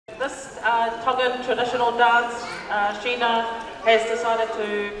Tongan traditional dance, Sheena has decided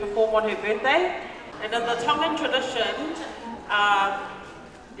to perform on her birthday. And in the Tongan tradition,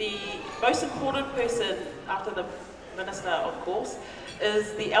 the most important person, after the minister of course,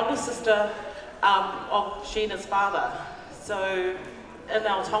 is the elder sister of Sheena's father. So in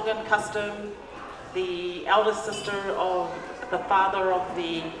our Tongan custom, the elder sister of the father of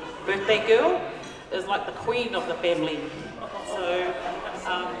the birthday girl is like the queen of the family. So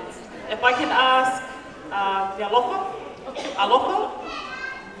if I can ask Alofa,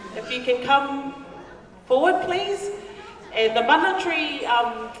 if you can come forward please. And the monetary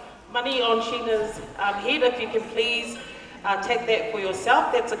money on Sheena's head, if you can please take that for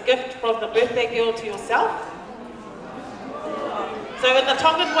yourself. That's a gift from the birthday girl to yourself. So in the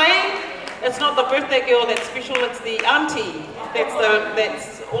Tongan way, it's not the birthday girl that's special, it's the auntie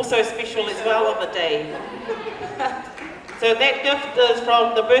that's also special as well on the day. So that gift is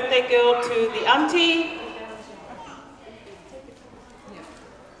from the birthday girl to the auntie.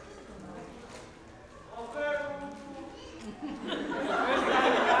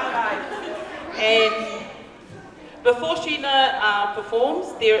 And before Sheena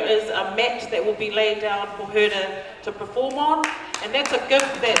performs, there is a mat that will be laid down for her to perform on, and that's a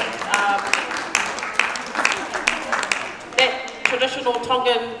gift that that traditional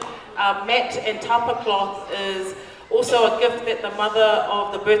Tongan mat and tapa cloth is also a gift that the mother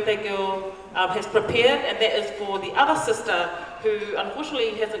of the birthday girl has prepared, and that is for the other sister who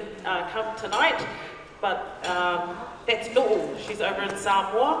unfortunately hasn't come tonight, but that's Lanuola. She's over in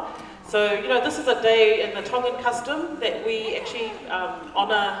Samoa. So, you know, this is a day in the Tongan custom that we actually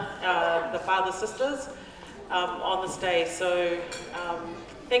honour the father sisters on this day. So,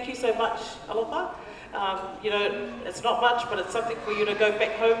 thank you so much, Alofa. You know, it's not much, but it's something for you to go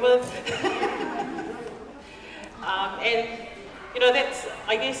back home with. And, you know, that's,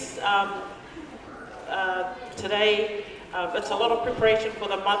 I guess, today, it's a lot of preparation for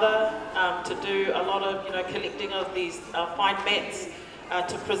the mother to do a lot of, you know, collecting of these fine mats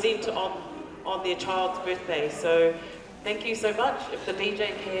to present on their child's birthday. So thank you so much. If the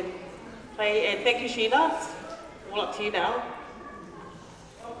DJ can play, and thank you Sheena, it's all up to you now.